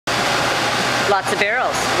Lots of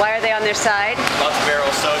barrels. Why are they on their side? Lots of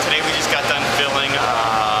barrels. So today we just got done filling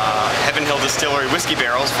Heaven Hill Distillery whiskey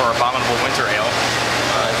barrels for Abominable Winter Ale.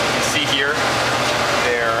 As you can see here,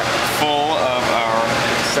 they're full of our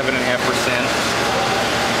 7.5%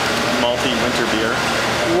 malty winter beer.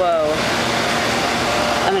 Whoa.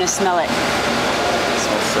 I'm gonna smell it.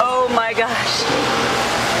 Oh my gosh.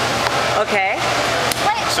 Okay.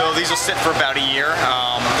 So these will sit for about a year.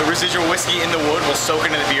 The residual whiskey in the wood will soak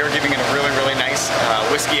into the beer, giving it a really, really nice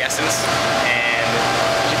whiskey essence. And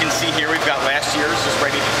as you can see here, we've got last year's just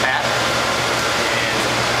ready to tap.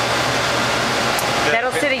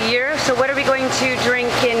 That'll sit a year. So what are we going to drink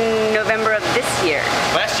in November of this year?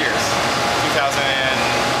 Last year's,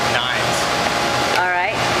 2009's. All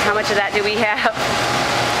right. How much of that do we have?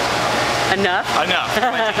 Enough? Enough.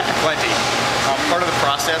 Plenty. Part of the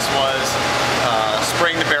process was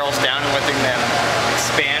spraying the barrels down and letting them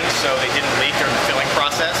expand so they didn't leak during the filling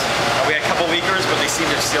process. We had a couple leakers, but they seem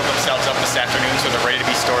to have sealed themselves up this afternoon, so they're ready to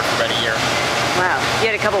be stored for about a year. Wow. You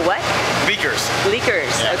had a couple what? Leakers.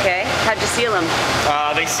 Leakers, yeah. Okay. How'd you seal them?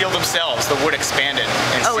 They sealed themselves. The wood expanded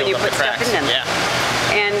and sealed when you up put the cracks. Stuff in them? Yeah.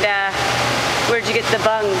 And where'd you get the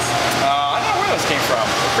bungs? I don't know where those came from.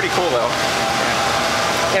 They're pretty cool though.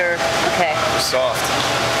 They're, okay. They're soft.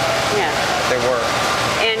 Yeah. They were.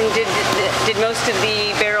 And did most of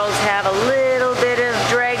the barrels have a little bit of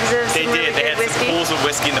dregs of some really They good had whiskey? some pools of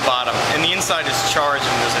whiskey in the bottom. And the inside is charged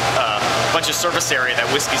and there's a bunch of surface area that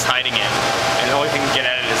whiskey's hiding in. And the only thing you can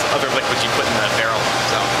get at it is other liquids you put in the barrel.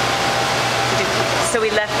 So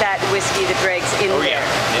we left that whiskey, the dregs, in there.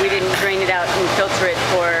 Yeah. We didn't drain it out and filter it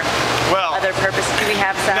for other purposes. Do we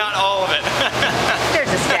have some? Not all of it.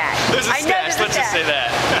 There's a stash. There's a stash, let's just say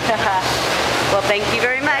that. Well, thank you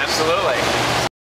very much.